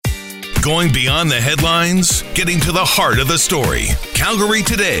Going beyond the headlines, getting to the heart of the story. Calgary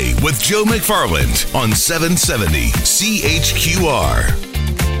Today with Joe McFarland on 770 CHQR.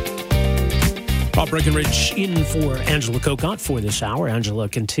 Bob Breckenridge in for Angela Kokott for this hour. Angela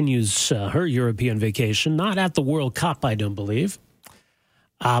continues her European vacation, not at the World Cup, I don't believe,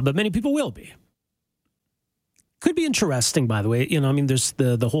 but many people will be. Could be interesting, by the way. There's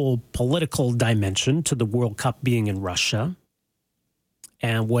the whole political dimension to the World Cup being in Russia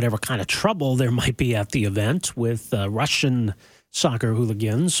and whatever kind of trouble there might be at the event with Russian soccer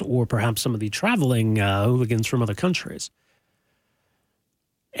hooligans or perhaps some of the traveling hooligans from other countries.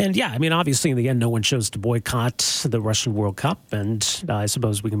 And yeah, obviously in the end, no one chose to boycott the Russian World Cup, and I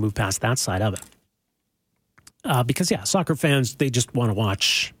suppose we can move past that side of it. Because, soccer fans, they just want to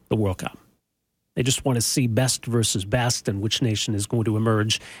watch the World Cup. They just want to see best versus best and which nation is going to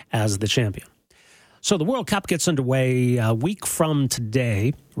emerge as the champion. So the World Cup gets underway a week from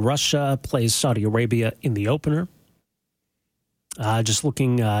today. Russia plays Saudi Arabia in the opener. Just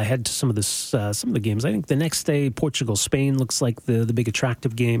looking ahead to some of the games. I think the next day, Portugal-Spain looks like the big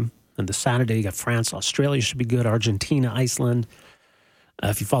attractive game. And the Saturday, you got France-Australia should be good. Argentina-Iceland.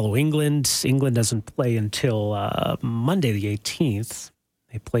 If you follow England doesn't play until Monday the 18th.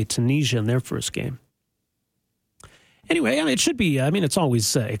 They play Tunisia in their first game. Anyway, it should be, it's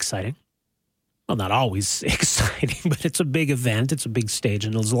always exciting. Well, not always exciting, but it's a big event. It's a big stage,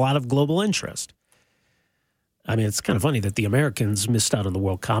 and there's a lot of global interest. It's kind of funny that the Americans missed out on the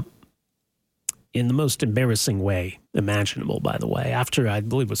World Cup in the most embarrassing way imaginable, by the way. After, I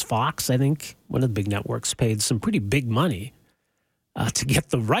believe it was Fox, I think, one of the big networks paid some pretty big money to get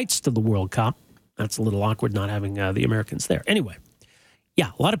the rights to the World Cup. That's a little awkward not having the Americans there. Anyway,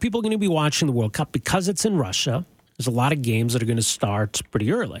 a lot of people are going to be watching the World Cup because it's in Russia. There's a lot of games that are going to start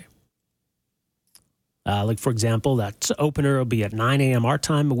pretty early. Like, for example, that opener will be at 9 a.m. our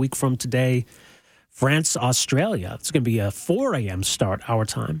time a week from today. France, Australia. It's going to be a 4 a.m. start our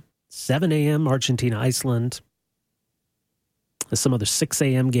time. 7 a.m. Argentina, Iceland. There's some other 6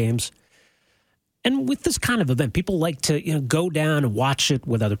 a.m. games. And with this kind of event, people like to go down and watch it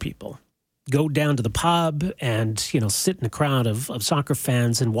with other people. Go down to the pub and sit in a crowd of soccer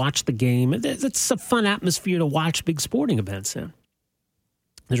fans and watch the game. It's a fun atmosphere to watch big sporting events in.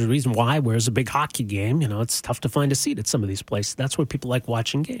 There's a reason why, whereas a big hockey game, it's tough to find a seat at some of these places. That's where people like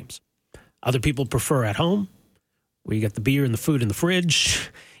watching games. Other people prefer at home, where you get the beer and the food in the fridge.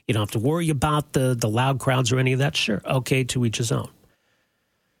 You don't have to worry about the loud crowds or any of that. Sure, okay, to each his own.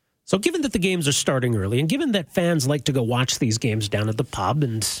 So given that the games are starting early, and given that fans like to go watch these games down at the pub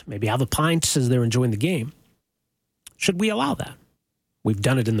and maybe have a pint as they're enjoying the game, should we allow that? We've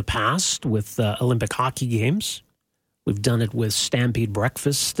done it in the past with Olympic hockey games. We've done it with Stampede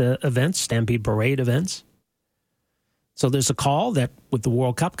breakfast events, Stampede parade events. So there's a call that with the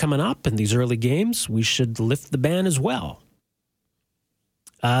World Cup coming up and these early games, we should lift the ban as well.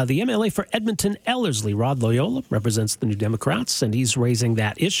 The MLA for Edmonton, Ellerslie, Rod Loyola, represents the New Democrats, and he's raising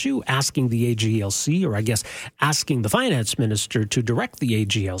that issue, asking the AGLC, or I guess asking the finance minister to direct the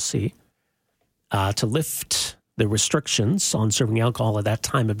AGLC to lift the restrictions on serving alcohol at that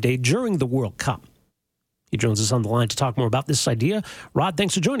time of day during the World Cup. He joins us on the line to talk more about this idea. Rod,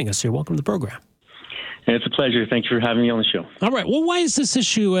 thanks for joining us here. Welcome to the program. It's a pleasure. Thank you for having me on the show. All right. Well, why is this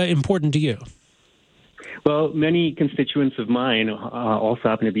issue important to you? Well, many constituents of mine also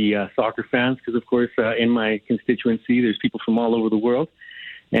happen to be soccer fans because, of course, in my constituency, there's people from all over the world.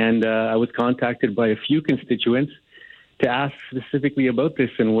 And I was contacted by a few constituents to ask specifically about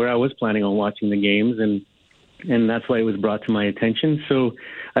this and where I was planning on watching the games. And that's why it was brought to my attention. So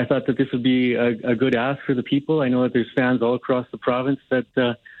I thought that this would be a good ask for the people. I know that there's fans all across the province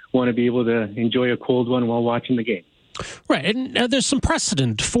that want to be able to enjoy a cold one while watching the game. Right. And there's some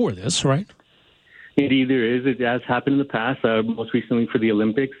precedent for this, right? Indeed, there is. It has happened in the past. Most recently for the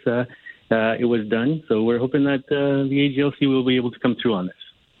Olympics, it was done. So we're hoping that the AGLC will be able to come through on this.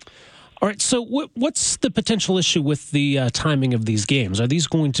 All right. So what's the potential issue with the timing of these games? Are these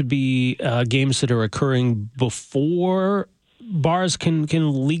going to be games that are occurring before bars can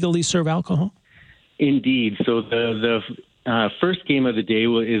legally serve alcohol? Indeed. So the first game of the day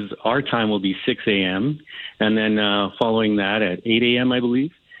is our time will be 6 a.m. and then following that at 8 a.m., I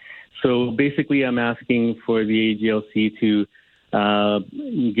believe. So basically, I'm asking for the AGLC to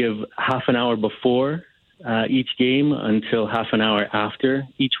give half an hour before each game until half an hour after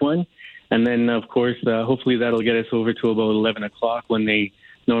each one. And then, of course, hopefully that'll get us over to about 11 o'clock when they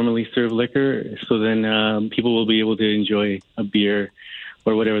normally serve liquor. So then people will be able to enjoy a beer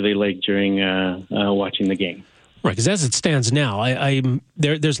or whatever they like during watching the game. Right, because as it stands now,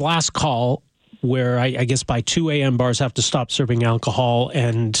 there's last call where I guess by 2 a.m. bars have to stop serving alcohol,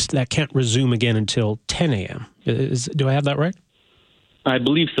 and that can't resume again until 10 a.m. Do I have that right? I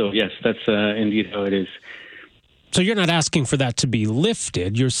believe so, yes. That's indeed how it is. So you're not asking for that to be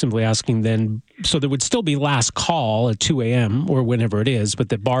lifted. You're simply asking then, so there would still be last call at 2 a.m. or whenever it is, but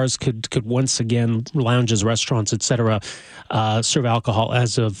that bars could once again, lounges, restaurants, et cetera, serve alcohol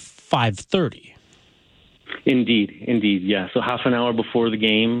as of 5:30. Indeed, yeah. So half an hour before the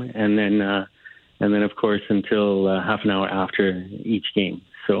game, and then of course until half an hour after each game.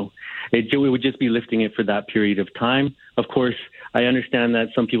 So it would just be lifting it for that period of time. Of course, I understand that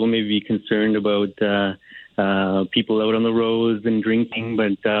some people may be concerned about people out on the roads and drinking,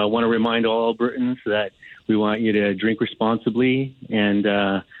 but I want to remind all Albertans that we want you to drink responsibly, and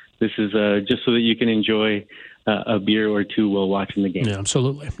this is just so that you can enjoy a beer or two while watching the game. Yeah,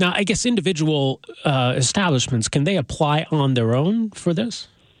 absolutely. Now, I guess individual establishments, can they apply on their own for this?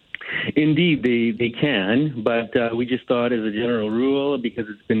 Indeed, they can, but we just thought as a general rule, because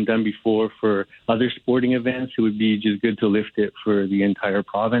it's been done before for other sporting events, it would be just good to lift it for the entire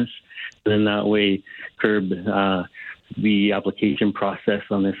province. And then that way curb the application process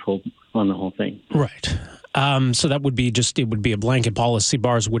on the whole thing. Right. So that would be it would be a blanket policy.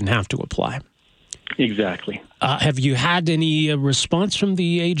 Bars wouldn't have to apply. Exactly. Have you had any response from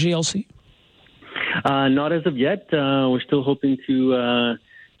the AGLC? Not as of yet. We're still hoping to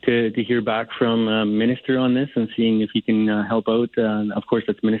hear back from Minister on this and seeing if he can help out. Of course,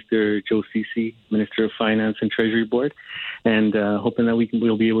 that's Minister Joe Ceci, Minister of Finance and Treasury Board, and hoping that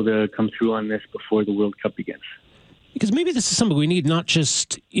we'll be able to come through on this before the World Cup begins. Because maybe this is something we need not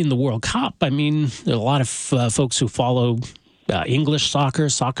just in the World Cup. I mean, there are a lot of folks who follow English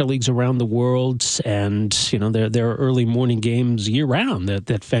soccer leagues around the world, and there are early morning games year round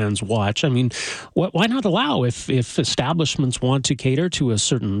that fans watch. I mean, why not allow if establishments want to cater to a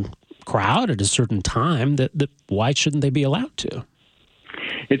certain crowd at a certain time? That why shouldn't they be allowed to?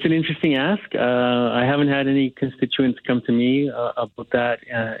 It's an interesting ask. I haven't had any constituents come to me about that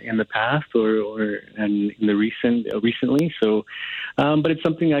in the past or in the recently. So, but it's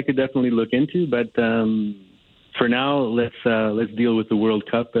something I could definitely look into. But for now, let's deal with the World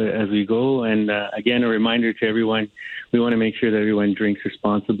Cup as we go. And again, a reminder to everyone: we want to make sure that everyone drinks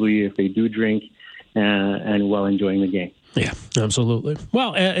responsibly if they do drink, and while enjoying the game. Yeah, absolutely.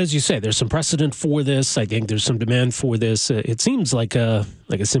 Well, as you say, there's some precedent for this. I think there's some demand for this. It seems like a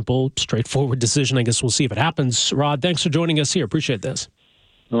simple, straightforward decision. I guess we'll see if it happens. Rod, thanks for joining us here. Appreciate this.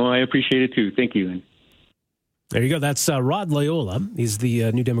 Oh, I appreciate it too. Thank you. There you go. That's Rod Loyola. He's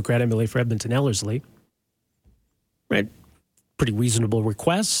the New Democrat MLA for Edmonton-Ellerslie. Right. Pretty reasonable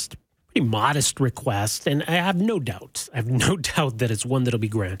request, pretty modest request, and I have no doubt that it's one that'll be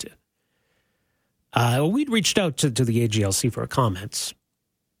granted. We'd reached out to the AGLC for comments.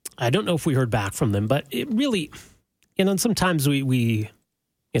 I don't know if we heard back from them, but it really, sometimes we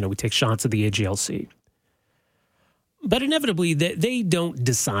take shots at the AGLC. But inevitably, they don't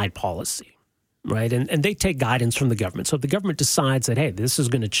decide policy, right? And they take guidance from the government. So if the government decides that, hey, this is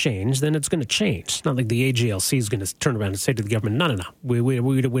going to change, then it's going to change. It's not like the AGLC is going to turn around and say to the government, no,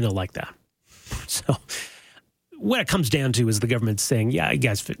 we don't like that. So what it comes down to is the government saying, yeah, you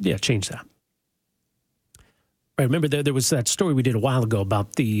guys, change that. I remember there was that story we did a while ago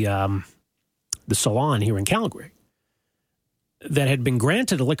about the salon here in Calgary that had been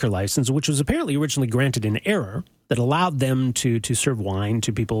granted a liquor license, which was apparently originally granted in error, that allowed them to serve wine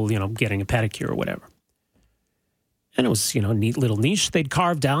to people, getting a pedicure or whatever. And it was, a neat little niche they'd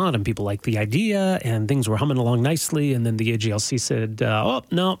carved out, and people liked the idea, and things were humming along nicely. And then the AGLC said, oh,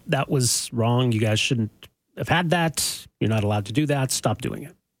 no, that was wrong. You guys shouldn't have had that. You're not allowed to do that. Stop doing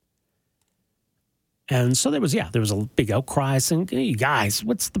it. And so there was a big outcry saying, hey, you guys,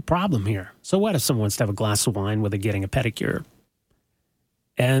 what's the problem here? So what if someone wants to have a glass of wine while they're getting a pedicure?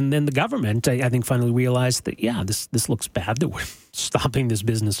 And then the government, I think, finally realized that, this looks bad, that we're stopping this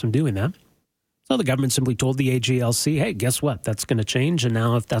business from doing that. So the government simply told the AGLC, hey, guess what? That's going to change. And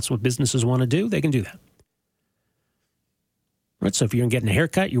now if that's what businesses want to do, they can do that. Right? So if you're getting a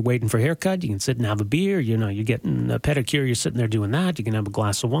haircut, you're waiting for a haircut, you can sit and have a beer. You're getting a pedicure, you're sitting there doing that. You can have a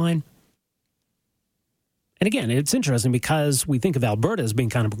glass of wine. And again, it's interesting because we think of Alberta as being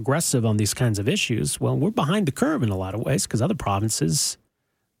kind of progressive on these kinds of issues. Well, we're behind the curve in a lot of ways because other provinces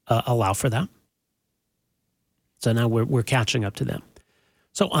allow for that. So now we're catching up to them.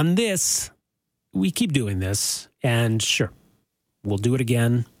 So on this, we keep doing this, and sure, we'll do it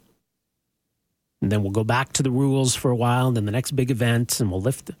again. And then we'll go back to the rules for a while, and then the next big event, and we'll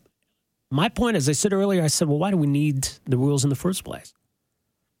lift them. My point, as I said earlier, I said, well, why do we need the rules in the first place?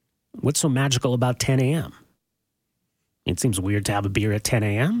 What's so magical about 10 a.m.? It seems weird to have a beer at 10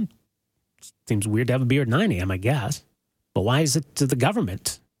 a.m. Seems weird to have a beer at 9 a.m., I guess. But why is it to the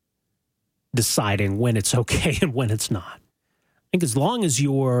government deciding when it's okay and when it's not? I think as long as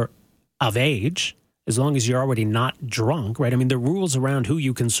you're of age, as long as you're already not drunk, right? I mean, there are rules around who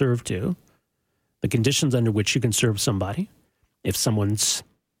you can serve to, the conditions under which you can serve somebody. If someone's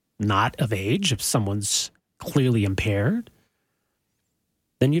not of age, if someone's clearly impaired,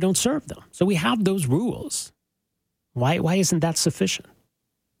 then you don't serve them. So we have those rules. Why isn't that sufficient?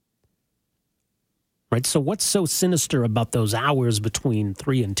 Right? So what's so sinister about those hours between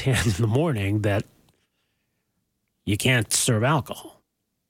 3 and 10 in the morning that you can't serve alcohol?